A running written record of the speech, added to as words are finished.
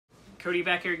Cody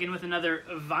back here again with another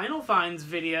Vinyl Finds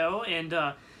video, and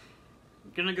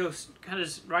gonna go kind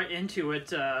of right into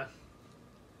it. A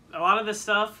lot of the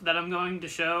stuff that I'm going to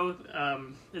show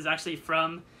is actually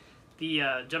from the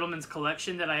Gentleman's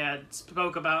Collection that I had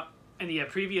spoke about in the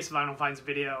previous Vinyl Finds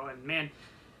video, and man,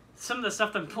 some of the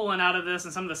stuff I'm pulling out of this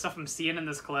and some of the stuff I'm seeing in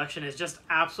this collection is just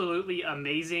absolutely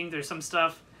amazing. There's some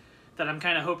stuff that I'm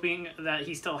kind of hoping that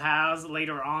he still has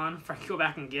later on if I can go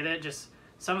back and get it. Just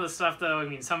some of the stuff, though, I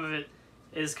mean, some of it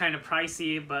is kind of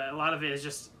pricey, but a lot of it is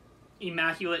just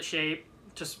immaculate shape,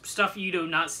 just stuff you do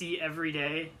not see every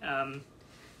day. I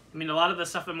mean, a lot of the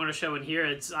stuff I'm going to show in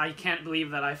here, I can't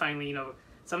believe that I finally,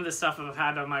 some of the stuff I've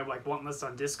had on my want list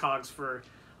on Discogs for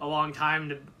a long time,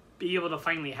 to be able to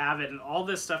finally have it. And all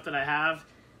this stuff that I have,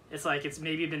 it's like it's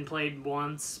maybe been played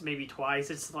once, maybe twice.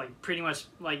 It's like pretty much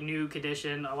like new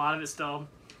condition. A lot of it still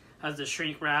has the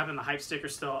shrink wrap and the hype sticker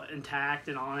still intact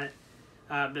and on it.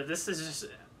 But this is just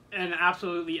an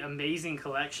absolutely amazing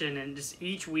collection, and just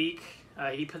each week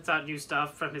he puts out new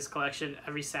stuff from his collection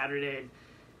every Saturday.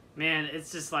 Man,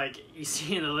 it's just like you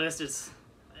see in the list,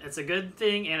 it's a good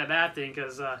thing and a bad thing,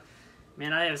 because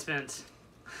man, I have spent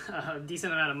a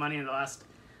decent amount of money in the last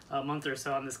month or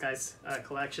so on this guy's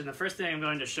collection. The first thing I'm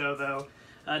going to show, though,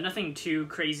 nothing too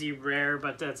crazy rare,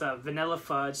 but it's Vanilla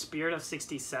Fudge, Spirit of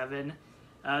 67.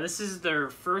 This is their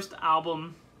first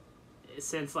album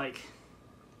since like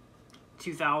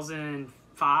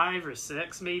 2005 or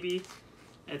 6 maybe.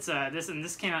 It's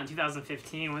this came out in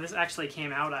 2015. When this actually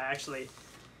came out, I actually,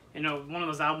 one of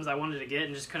those albums I wanted to get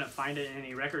and just couldn't find it in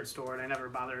any record store, and I never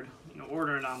bothered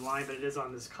ordering it online, but it is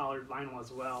on this collared vinyl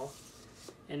as well.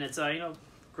 And it's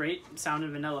great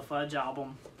sounding Vanilla Fudge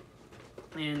album.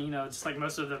 And just like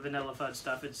most of the Vanilla Fudge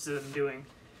stuff, it's them doing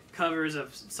covers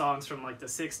of songs from like the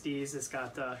 60s. It's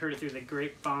got Heard It Through the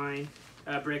Grapevine,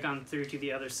 Break On Through to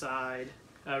the Other Side,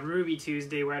 Ruby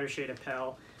Tuesday, Whiter Shade of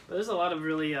Pale. But there's a lot of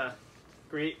really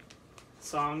great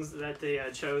songs that they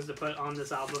chose to put on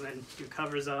this album and do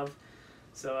covers of.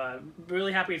 So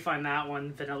really happy to find that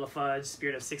one, Vanilla Fudge,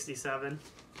 Spirit of 67.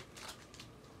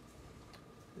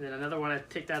 And then another one I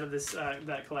picked out of this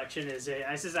that collection is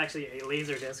this is actually a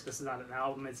laser disc. This is not an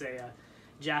album. It's a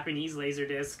Japanese laser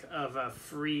disc of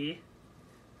Free.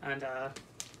 And I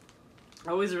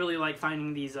always really like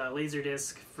finding these laser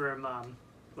discs from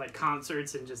like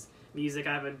concerts and just music.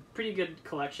 I have a pretty good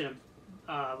collection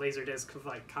of laser discs of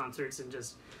like concerts and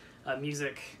just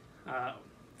music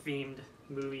themed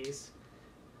movies.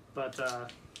 But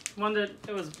one that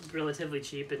it was relatively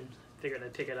cheap, and figured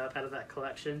I'd pick it up out of that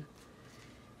collection.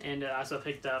 And I also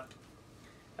picked up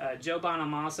Joe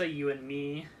Bonamassa, You and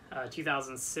Me,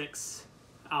 2006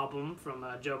 album from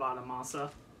Joe Bonamassa.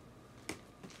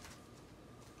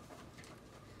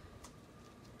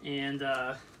 And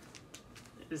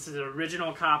this is an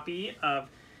original copy of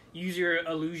Use Your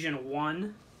Illusion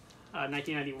 1,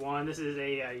 1991. This is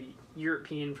a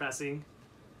European pressing,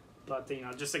 but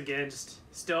just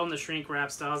still in the shrink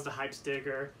wrap, still has the hype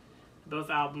sticker.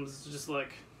 Both albums just look,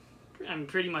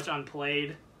 pretty much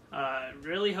unplayed.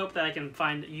 Really hope that I can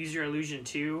find Use Your Illusion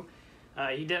 2.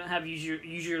 He didn't have Use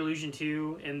Your Illusion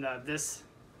 2 in this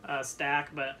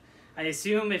stack, but I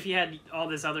assume if he had all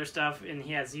this other stuff and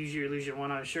he has Use Your Illusion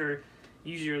 1, I'm sure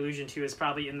Use Your Illusion 2 is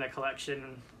probably in the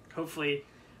collection. Hopefully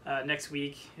next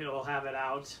week he'll have it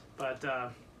out, but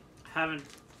haven't.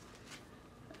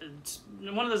 It's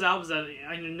one of those albums that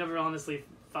I never honestly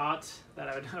thought that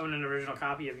I would own an original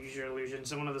copy of Use Your Illusion.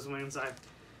 So one of those ones I've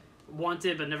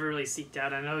wanted but never really seeked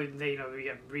out. I know we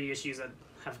get reissues that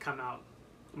have come out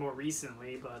more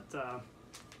recently, but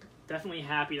definitely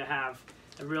happy to have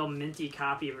a real minty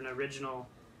copy of an original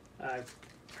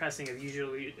pressing of Use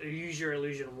Your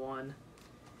Illusion 1.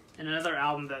 And another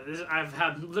album that I've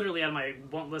had literally on my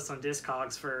want list on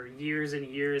Discogs for years and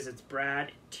years. It's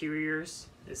Brad Interiors.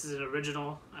 This is an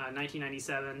original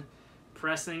 1997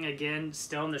 pressing, again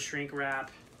still in the shrink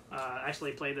wrap.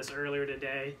 Actually played this earlier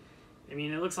today. I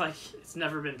mean, it looks like it's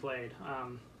never been played.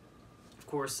 Of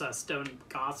course, Stone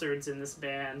Gossard's in this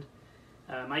band.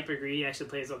 Mike McGreedy actually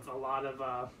plays a lot of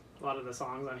the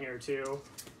songs on here too.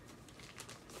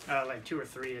 Like 2 or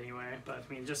 3 anyway. But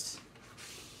I mean, just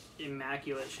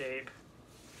immaculate shape.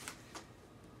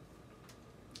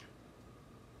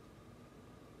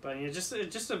 But just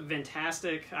a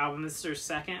fantastic album. This is their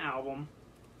second album.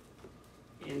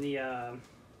 And the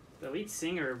lead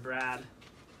singer, Brad,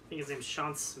 I think his name's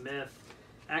Sean Smith,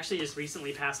 actually just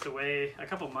recently passed away a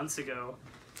couple months ago.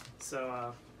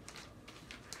 So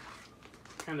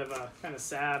kind of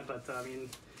sad, but I mean,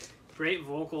 great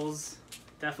vocals,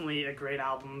 definitely a great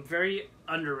album. Very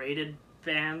underrated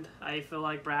band. I feel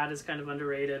like Brad is kind of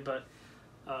underrated, but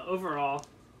overall,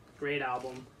 great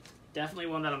album. Definitely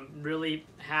one that I'm really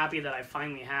happy that I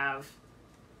finally have.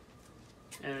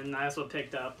 And I also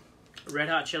picked up Red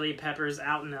Hot Chili Peppers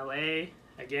Out in LA.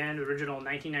 Again, original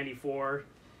 1994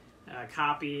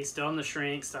 copy, still in the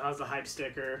shrink, still has the hype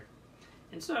sticker.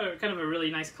 And so kind of a really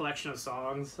nice collection of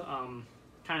songs.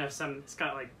 It's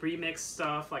got like remix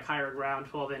stuff, like Higher Ground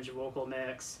 12-inch vocal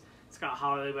mix. It's got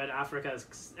Hollywood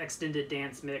Africa's extended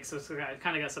dance mix. So it's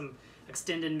kind of got some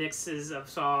extended mixes of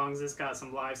songs. It's got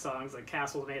some live songs like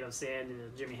Castles Made of Sand and a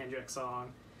Jimi Hendrix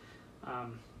song.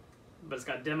 But it's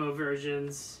got demo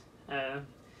versions. And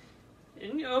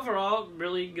overall,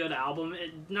 really good album.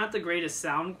 Not the greatest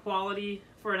sound quality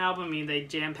for an album. I mean, they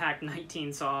jam-packed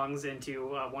 19 songs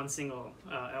into one single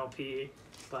LP.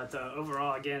 But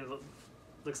overall, again,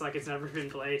 looks like it's never been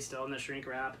played, still in the shrink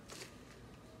wrap.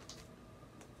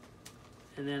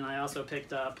 And then I also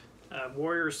picked up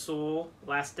Warrior Soul,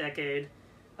 Last Decade,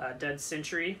 Dead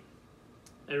Century,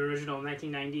 the original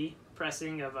 1990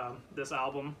 pressing of this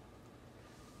album.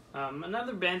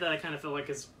 Another band that I kind of feel like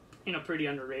is pretty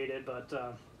underrated,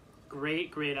 but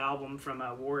great album from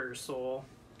Warrior Soul.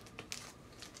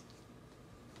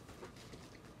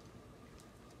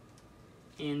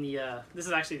 And this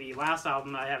is actually the last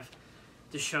album I have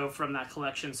to show from that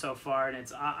collection so far, and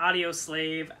it's Audio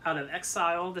Slave Out of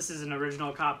Exile. This is an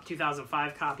original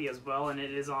 2005 copy as well, and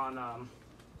it is on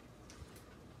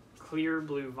clear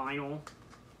blue vinyl.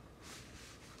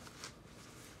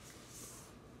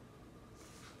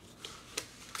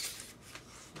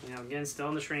 Again, still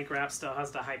in the shrink wrap, still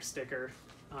has the hype sticker.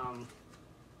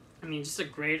 I mean, just a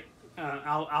great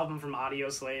album from Audio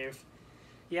Slave.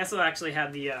 He also actually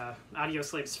had the Audio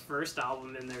Slave's first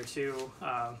album in there too,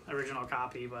 original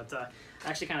copy, but I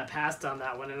actually kind of passed on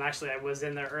that one, and actually I was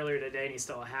in there earlier today and he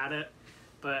still had it.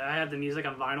 But I had the music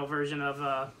on vinyl version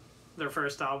of their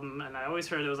first album, and I always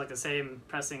heard it was like the same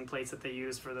pressing plates that they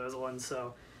used for those ones,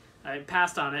 so I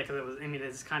passed on it because it was,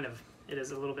 it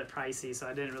is a little bit pricey, so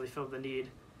I didn't really feel the need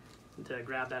to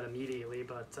grab that immediately.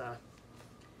 But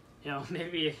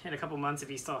maybe in a couple months, if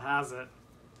he still has it,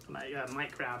 I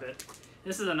might grab it.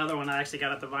 This is another one I actually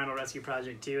got at the Vinyl Rescue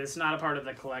Project too. It's not a part of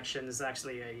the collection. It's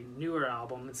actually a newer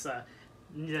album. It's the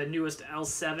newest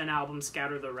L7 album,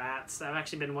 Scatter the Rats. I've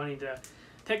actually been wanting to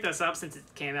pick this up since it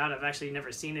came out. I've actually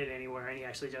never seen it anywhere, and he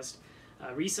actually just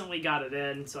recently got it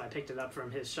in, so I picked it up from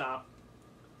his shop.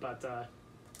 But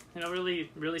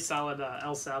really solid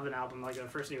L7 album, like the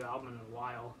first new album in a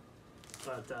while.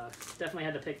 But definitely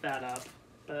had to pick that up.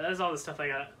 But that's all the stuff I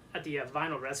got at the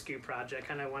Vinyl Rescue Project.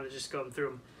 Kind of want to just go through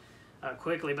them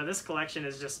quickly. But this collection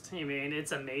is just,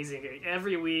 it's amazing.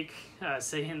 Every week,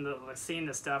 seeing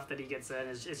the stuff that he gets in,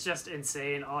 it's just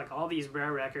insane. All these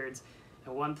rare records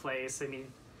in one place.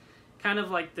 Kind of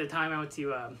like the time I went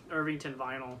to Irvington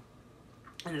Vinyl,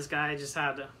 and this guy just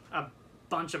had a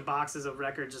bunch of boxes of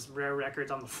records, just rare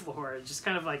records on the floor. It just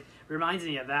kind of reminds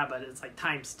me of that, but it's like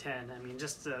times 10.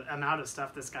 Just the amount of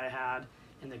stuff this guy had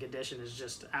in the condition is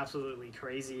just absolutely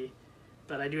crazy.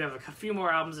 But I do have a few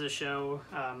more albums to show.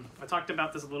 I talked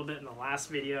about this a little bit in the last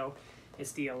video.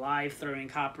 It's the Alive Throwing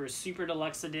Copper Super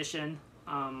Deluxe Edition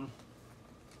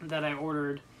that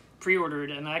I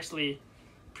pre-ordered, and I actually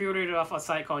pre-ordered it off a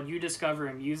site called You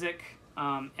Discover Music.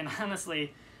 And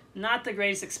honestly, not the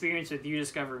greatest experience with You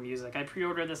Discover Music. I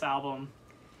pre-ordered this album,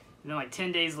 and then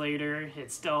 10 days later,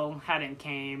 it still hadn't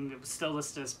came. It was still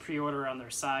listed as pre-order on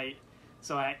their site.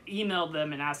 So I emailed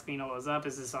them and asked what was up.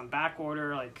 Is this on back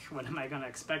order? When am I going to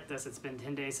expect this? It's been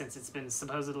 10 days since it's been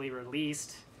supposedly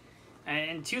released.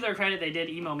 And to their credit, they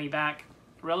did email me back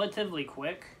relatively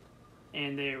quick.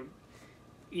 And they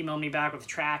emailed me back with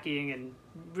tracking and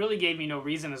really gave me no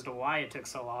reason as to why it took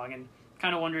so long. And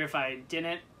kind of wonder if I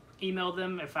didn't email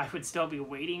them, if I would still be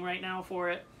waiting right now for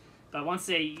it. But once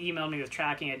they emailed me with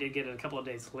tracking, I did get it a couple of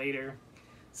days later.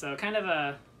 So kind of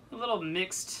a little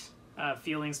mixed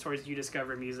feelings towards You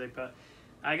Discover Music, but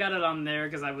I got it on there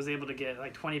because I was able to get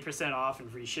 20% off and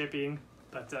free shipping.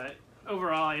 But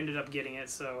overall, I ended up getting it,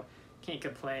 so can't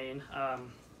complain.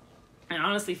 And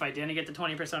honestly, if I didn't get the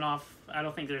 20% off, I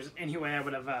don't think there's any way I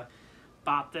would have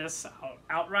bought this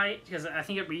outright, because I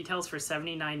think it retails for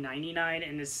 $79.99,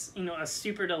 and it's a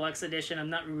super deluxe edition. I'm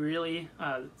not really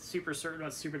super certain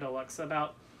what's super deluxe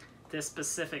about this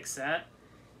specific set,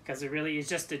 because it really is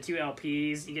just the 2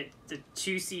 LPs. You get the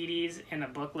 2 CDs and a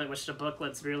booklet, which the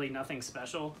booklet's really nothing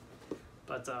special.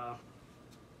 But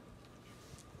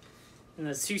and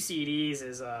the 2 CDs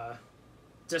is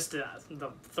just the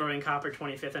Throwing Copper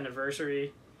 25th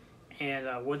anniversary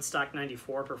and Woodstock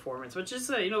 94 performance, which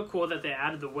is cool that they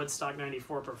added the Woodstock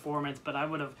 94 performance. But I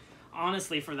would have,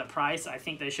 honestly, for the price, I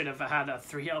think they should have had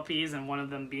 3 LPs, and one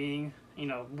of them being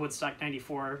Woodstock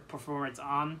 94 performance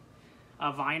on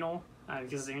vinyl,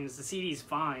 because I mean, the CD's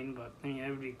fine, but I mean, it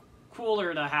would be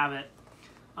cooler to have it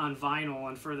on vinyl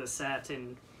and for the set.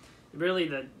 And really,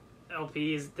 the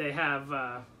LPs, they have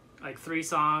like 3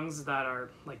 songs that are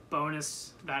like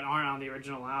bonus that aren't on the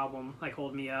original album, like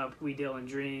Hold Me Up, We Deal in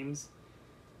Dreams,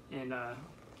 and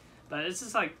but it's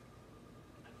just like,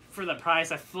 for the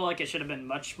price, I feel like it should have been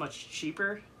much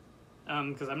cheaper,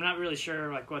 because I'm not really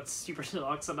sure like what's super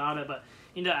deluxe about it, but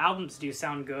you know, albums do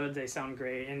sound good, they sound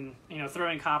great, and you know,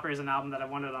 Throwing Copper is an album that I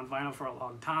wanted on vinyl for a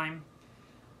long time.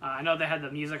 I know they had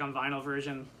the music on vinyl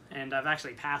version, and I've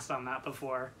actually passed on that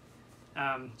before,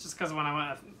 just because when I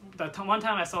went, the one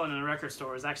time I saw it in a record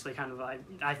store, it was actually kind of like,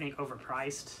 I think,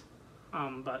 overpriced,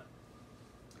 but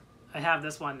I have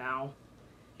this one now,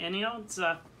 and you know, it's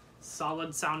a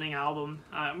solid sounding album.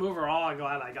 Overall, I'm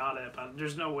glad I got it, but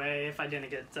there's no way, if I didn't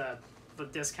get the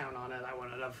discount on it, I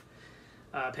wouldn't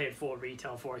have paid full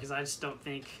retail for it, because I just don't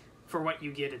think for what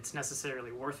you get it's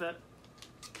necessarily worth it.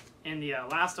 And the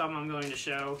last album I'm going to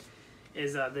show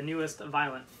is the newest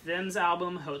Violent Femmes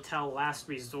album, Hotel Last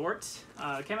Resort.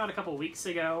 It came out a couple weeks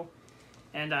ago,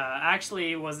 and I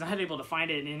actually was not able to find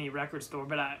it in any record store,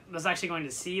 but I was actually going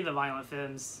to see the Violent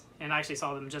Femmes, and I actually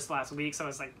saw them just last week, so I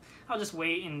was like, I'll just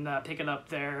wait and pick it up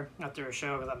there after a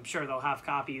show, because I'm sure they'll have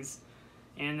copies.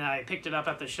 And I picked it up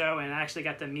at the show, and I actually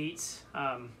got to meet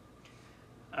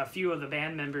a few of the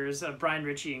band members, Brian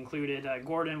Ritchie included.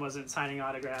 Gordon wasn't signing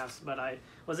autographs, but I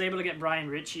was able to get Brian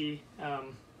Ritchie,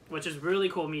 which is really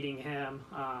cool meeting him.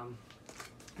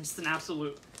 Just an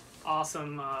absolute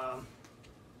awesome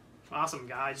awesome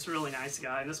guy, just a really nice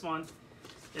guy. And this one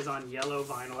is on yellow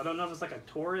vinyl. I don't know if it's like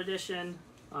a tour edition,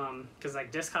 because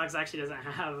like Discogs actually doesn't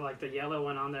have like the yellow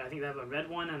one on there. I think they have a red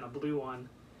one and a blue one.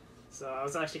 So I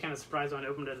was actually kind of surprised when I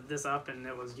opened this up and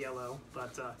it was yellow.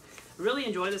 But I really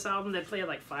enjoyed this album. They played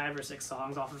like 5 or 6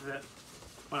 songs off of it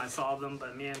when I saw them.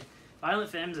 But man, Violent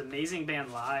Femmes, amazing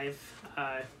band live.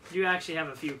 Do actually have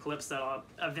a few clips that I'll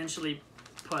eventually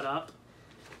put up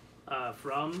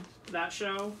from that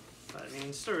show. But I mean,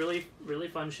 it's a really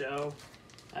fun show.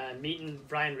 Meeting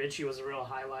Brian Ritchie was a real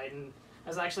highlight. And I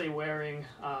was actually wearing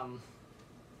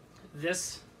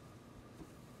this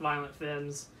Violent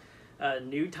Femmes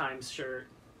New Times shirt,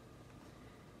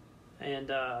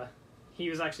 and he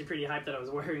was actually pretty hyped that I was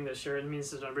wearing this shirt. I mean,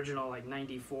 this is an original like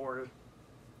 '94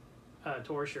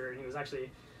 tour shirt, and he was actually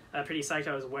pretty psyched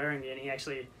I was wearing it, and he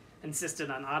actually insisted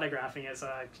on autographing it, so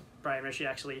Brian Ritchie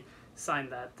actually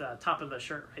signed that top of the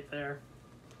shirt right there.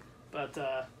 But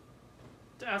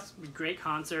that's a great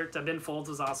concert. Ben Folds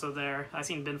was also there. I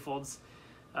seen Ben Folds.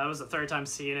 It was the 3rd time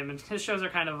seeing him, and his shows are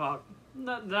kind of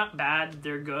not bad,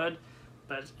 they're good.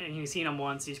 But you've seen him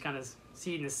once, he's kind of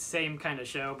seen the same kind of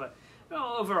show. But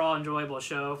overall, enjoyable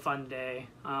show, fun day.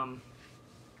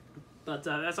 But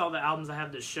that's all the albums I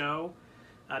have to show.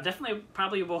 Definitely,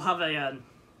 probably will have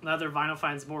another Vinyl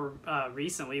Finds more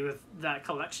recently with that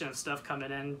collection of stuff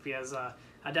coming in, because I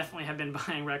definitely have been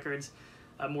buying records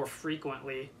more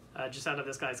frequently just out of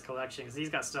this guy's collection, because he's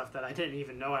got stuff that I didn't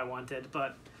even know I wanted.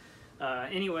 But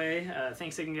anyway,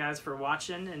 thanks again, guys, for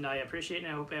watching, and I appreciate it,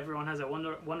 and I hope everyone has a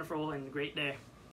wonderful and great day.